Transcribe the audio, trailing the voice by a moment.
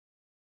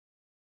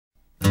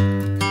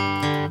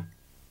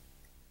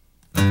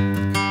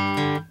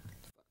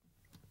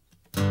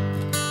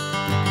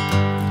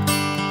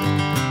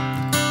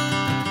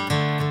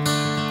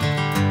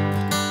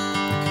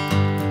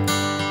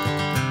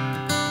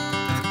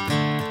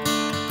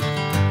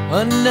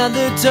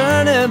Another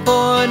turning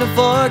point, a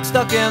fork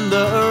stuck in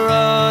the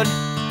road.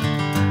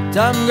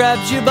 Time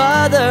grabs you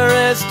by the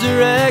wrist,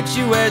 directs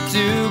you where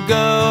to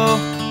go.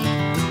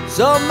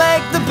 So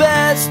make the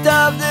best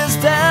of this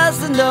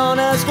test and don't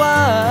ask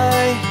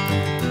why.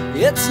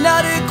 It's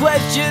not a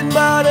question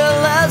but a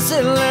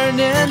lesson learned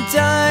in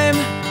time.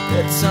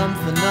 It's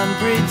something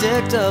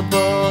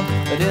unpredictable,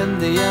 but in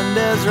the end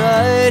is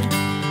right.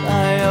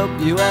 I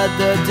hope you had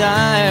the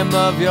time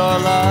of your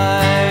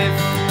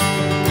life.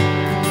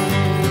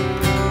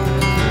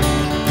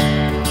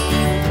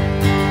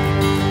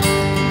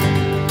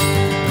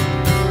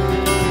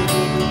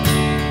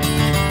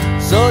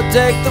 So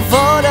take the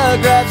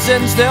photographs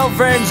and still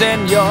frames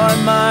in your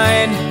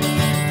mind,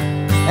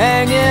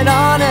 hanging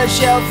on a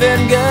shelf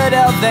in good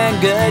health and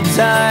good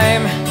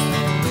time.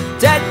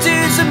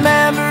 Tattoos of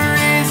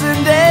memories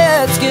and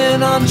dead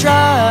skin on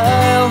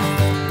trial.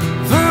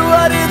 For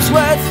what it's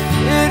worth,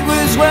 it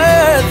was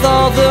worth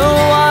all the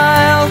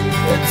while.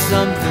 It's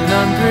something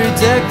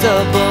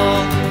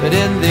unpredictable, but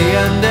in the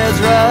end is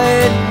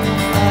right.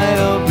 I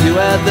hope you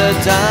had the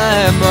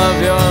time of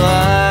your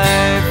life.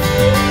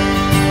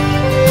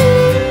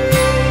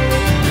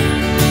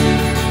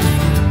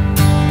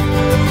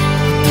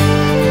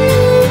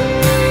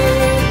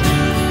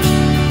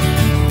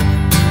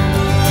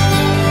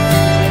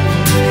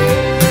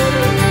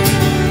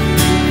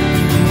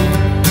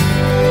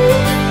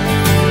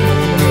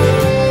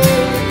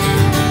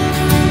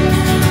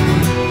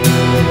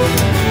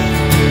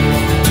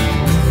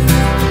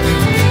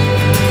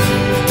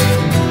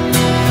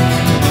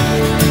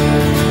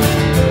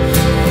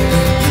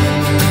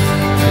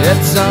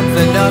 It's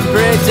something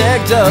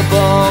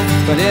unpredictable,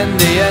 but in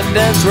the end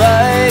it's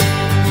right.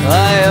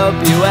 I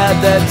hope you had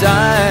the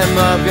time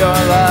of your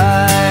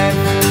life.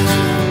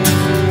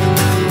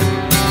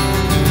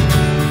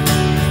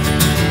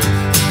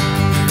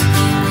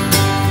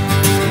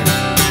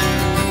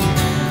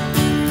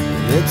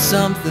 It's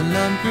something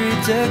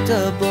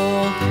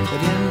unpredictable,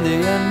 but in the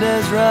end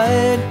is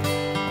right.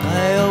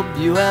 I hope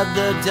you had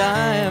the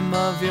time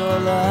of your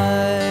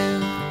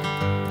life.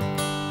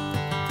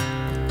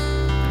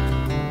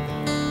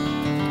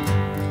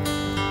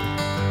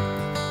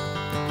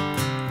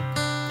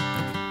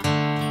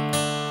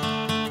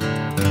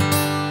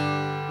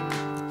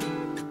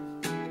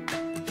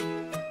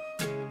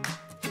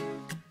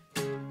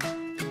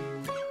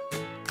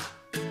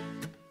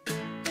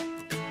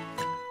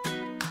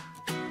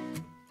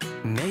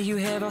 May you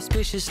have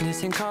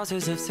auspiciousness and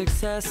causes of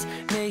success.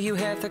 May you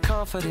have the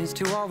confidence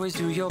to always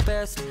do your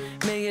best.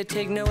 May you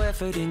take no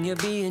effort in your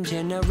being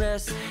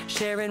generous,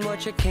 sharing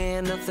what you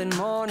can, nothing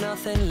more,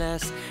 nothing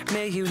less.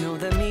 May you know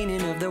the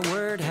meaning of the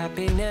word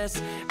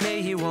happiness. May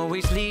you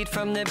always lead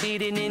from the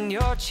beating in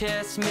your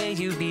chest. May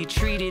you be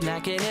treated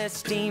like an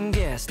esteemed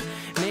guest.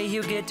 May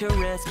you get to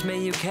rest, may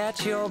you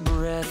catch your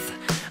breath.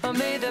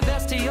 May the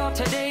best of your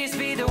todays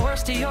be the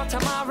worst of your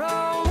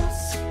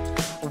tomorrows.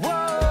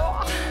 Whoa.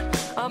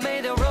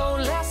 May the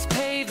road less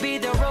paved be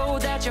the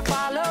road that you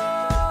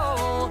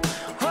follow.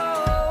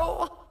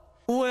 Oh.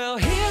 Well,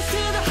 here's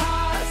to the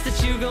hearts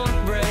that you're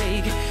gonna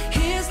break.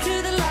 Here's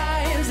to the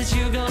lives that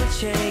you're gonna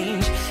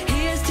change.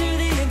 Here's to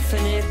the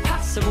infinite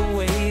possible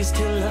ways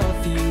to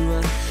love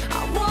you.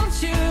 I want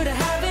you to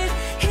have it.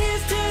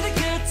 Here's to the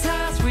good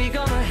times we're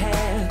gonna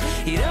have.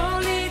 You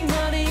don't need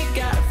money, you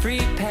got a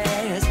free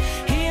pass.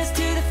 Here's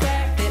to the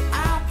fact that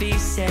I'll be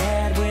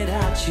sad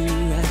without you.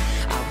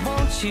 I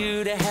want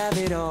you to have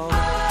it all.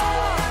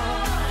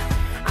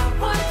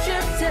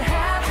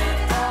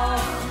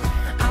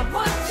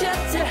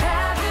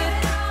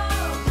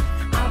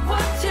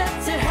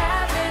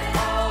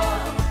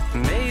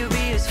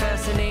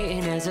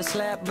 As a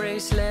slap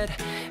bracelet,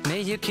 may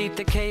you keep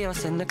the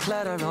chaos and the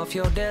clutter off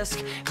your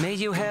desk. May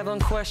you have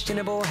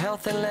unquestionable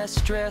health and less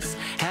stress,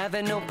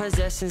 having no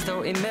possessions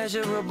though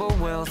immeasurable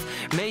wealth.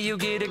 May you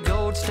get a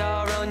gold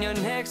star on your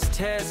next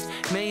test.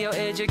 May your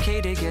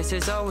educated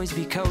guesses always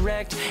be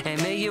correct,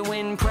 and may you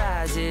win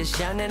prizes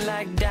shining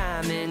like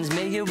diamonds.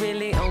 May you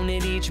really own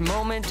it each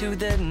moment to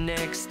the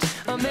next.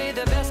 May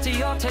the best of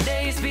your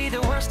todays be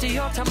the worst of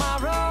your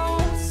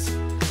tomorrows.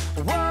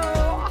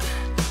 Whoa.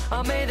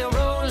 May the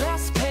road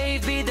less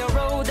paved be the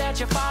road that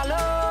you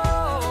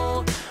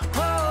follow.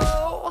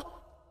 Oh.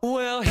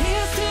 Well,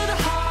 here's to the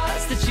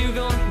hearts that you're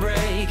gonna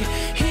break.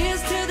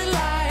 Here's to the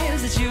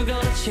lives that you're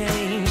gonna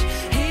change.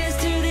 Here's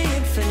to the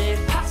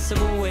infinite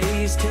possible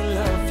ways to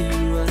love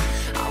you.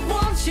 I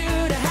want you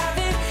to have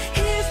it.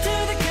 Here's to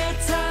the good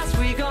times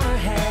we're gonna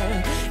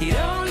have. You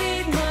don't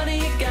need money,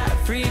 you got a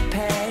free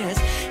pass.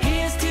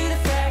 Here's to the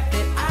fact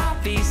that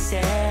I'll be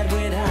sad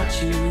without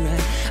you.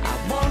 I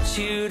want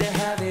you to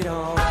have it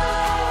all.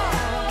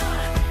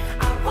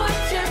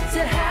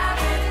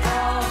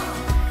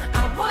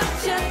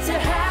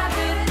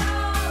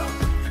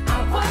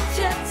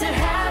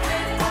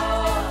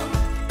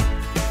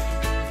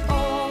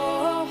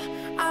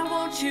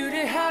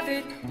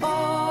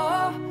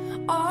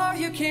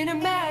 Can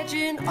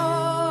imagine,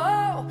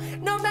 oh,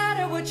 no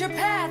matter what your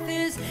path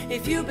is,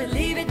 if you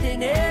believe it,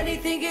 then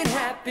anything can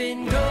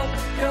happen. Go,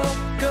 go,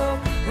 go,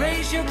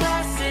 raise your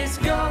glasses,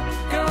 go,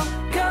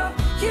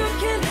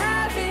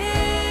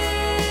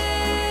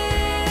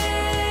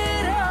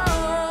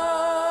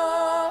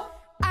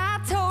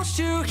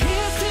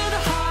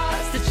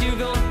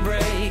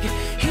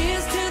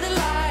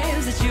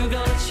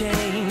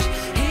 change.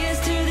 Here's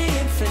to the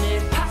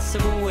infinite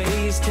possible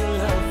ways to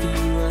love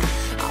you.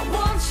 I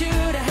want you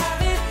to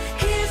have it.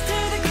 Here's to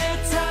the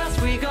good times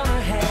we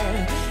gonna have.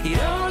 You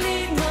don't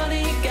need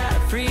money, you got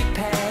a free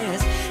pass.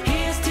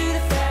 Here's to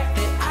the fact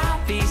that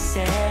I'd be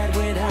sad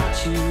without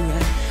you.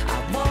 I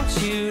want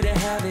you to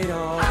have it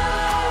all.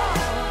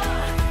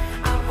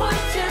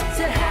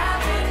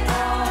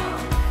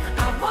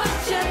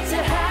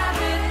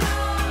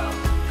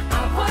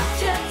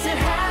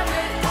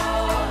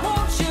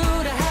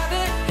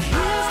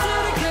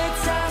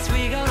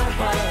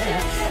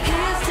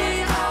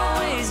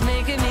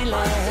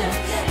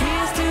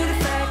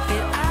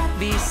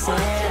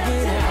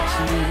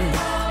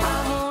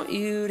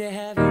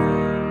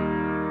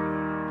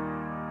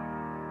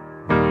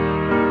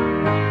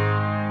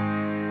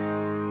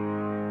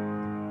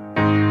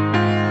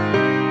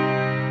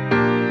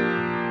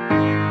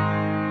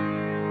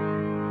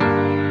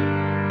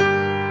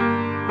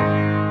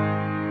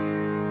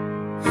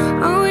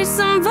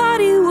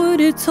 Somebody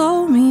would've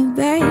told me,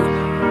 babe,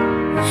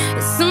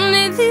 that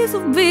someday these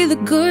will be the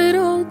good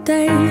old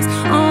days.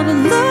 All the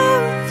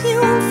love you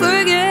won't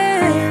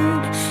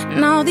forget,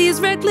 and all these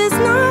reckless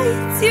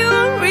nights you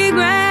won't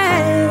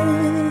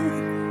regret.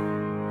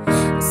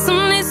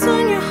 Someday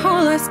soon your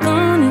whole life's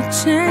gonna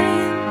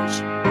change.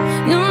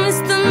 You'll miss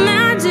the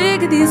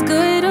magic of these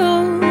good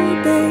old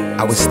days.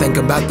 I was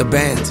thinking about the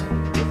band,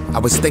 I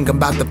was thinking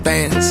about the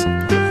fans.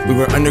 We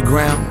were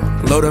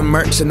underground, loading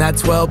merch in that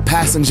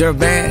 12-passenger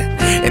van,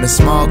 in a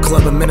small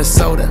club in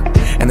Minnesota,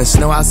 and the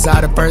snow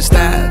outside of First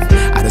Ave.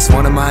 I just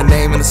wanted my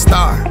name and a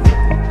star.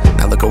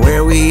 Now look at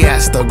where we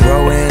at, still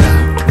growing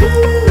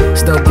up,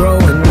 still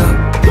growing up.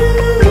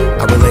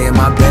 I would lay in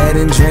my bed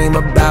and dream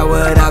about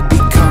what I'd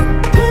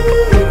become.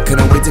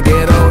 Couldn't wait to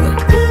get older,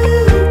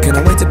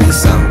 couldn't wait to be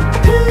some.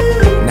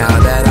 Now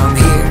that I'm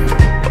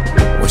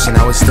here, wishing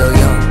I was still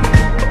young.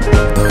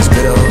 Those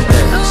good old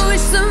days. I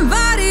wish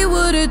somebody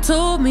would've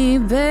told me,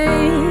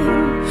 babe,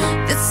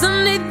 that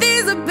someday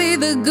these would be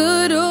the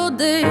good old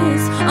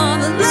days. All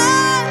the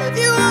love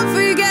you won't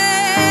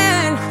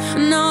forget,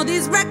 and all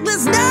these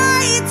reckless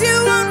nights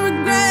you won't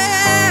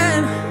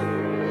regret.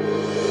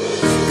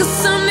 Cause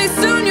someday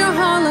soon your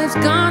whole life's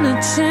gonna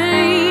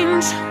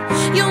change.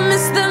 You'll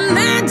miss the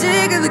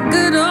magic of the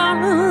good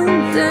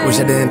old days. Wish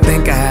I didn't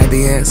think I had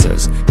the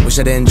answers. Wish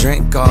I didn't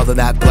drink all of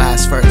that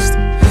blast first.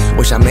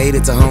 Wish I made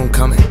it to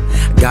homecoming,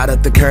 got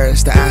up the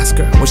courage to ask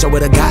her. Wish I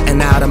would've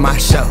gotten out of my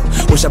show.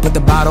 Wish I put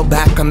the bottle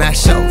back on that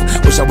shelf.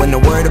 Wish I wouldn't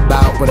have worried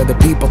about what other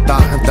people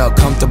thought and felt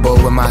comfortable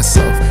with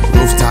myself.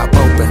 Rooftop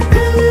open,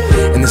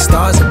 and the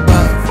stars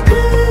above.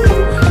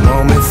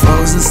 Moment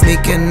frozen,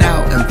 sneaking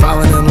out and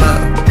falling in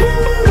love.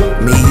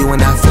 Me, you,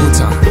 and that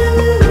futon,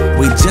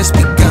 we just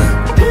begun.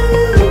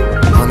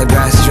 On the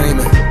grass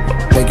dreaming,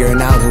 figuring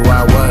out who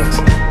I was.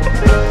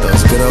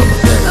 Those good old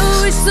days. I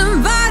wish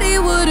somebody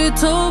would've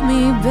told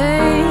me,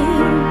 babe,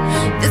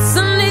 that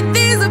someday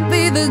these would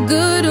be the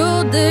good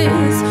old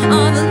days.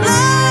 All the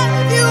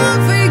love you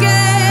won't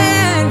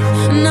forget,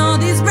 and all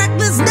these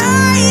reckless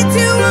nights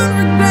you won't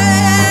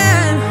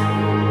regret.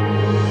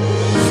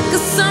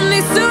 Cause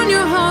someday soon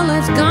your whole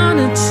life's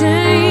gonna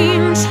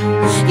change.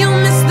 You'll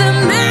miss the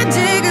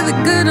magic of the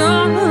good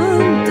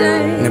old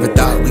days. Never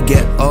thought we'd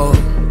get old.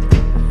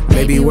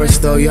 Maybe we're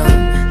still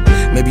young.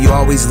 Maybe you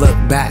always look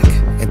back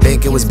and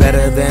think it was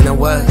better than it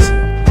was.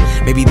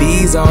 Maybe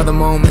these are the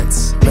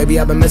moments. Maybe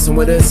I've been missing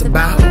what it's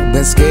about.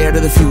 Been scared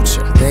of the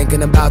future,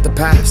 thinking about the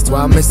past,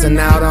 while missing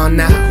out on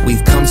now.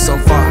 We've come so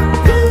far,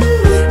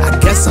 I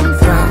guess I'm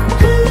proud.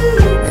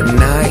 And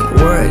I ain't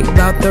worried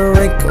about the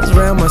wrinkles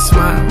around my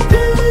smile.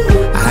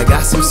 I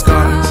got some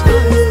scars,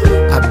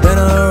 I've been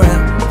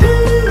around.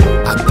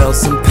 I felt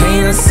some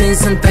pain, I've seen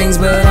some things,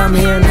 but I'm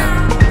here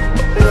now.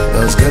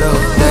 Those good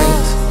old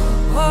days.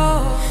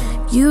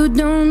 You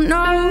don't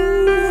know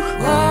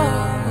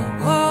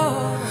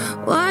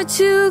what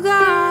you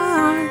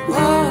got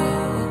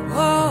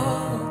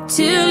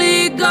till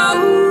it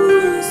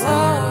goes,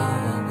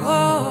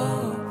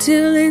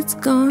 till it's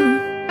gone.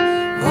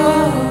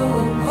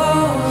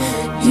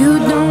 You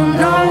don't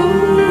know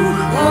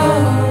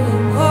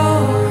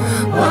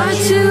what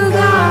you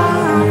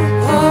got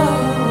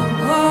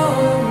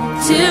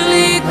till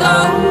it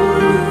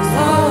goes,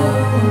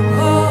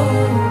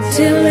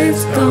 till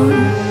it's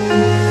gone.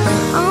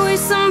 I wish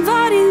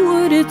somebody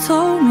would've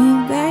told me,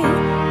 babe,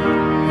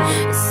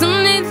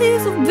 someday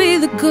these will be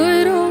the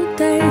good old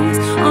days.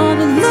 All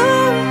the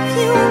love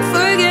you won't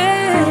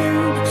forget,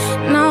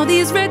 and all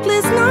these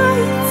reckless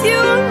nights you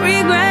won't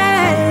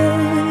regret.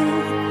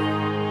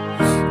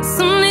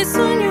 Someday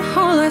soon your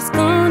whole life's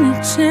gonna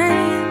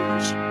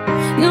change.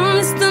 You'll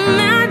miss the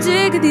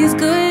magic of these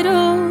good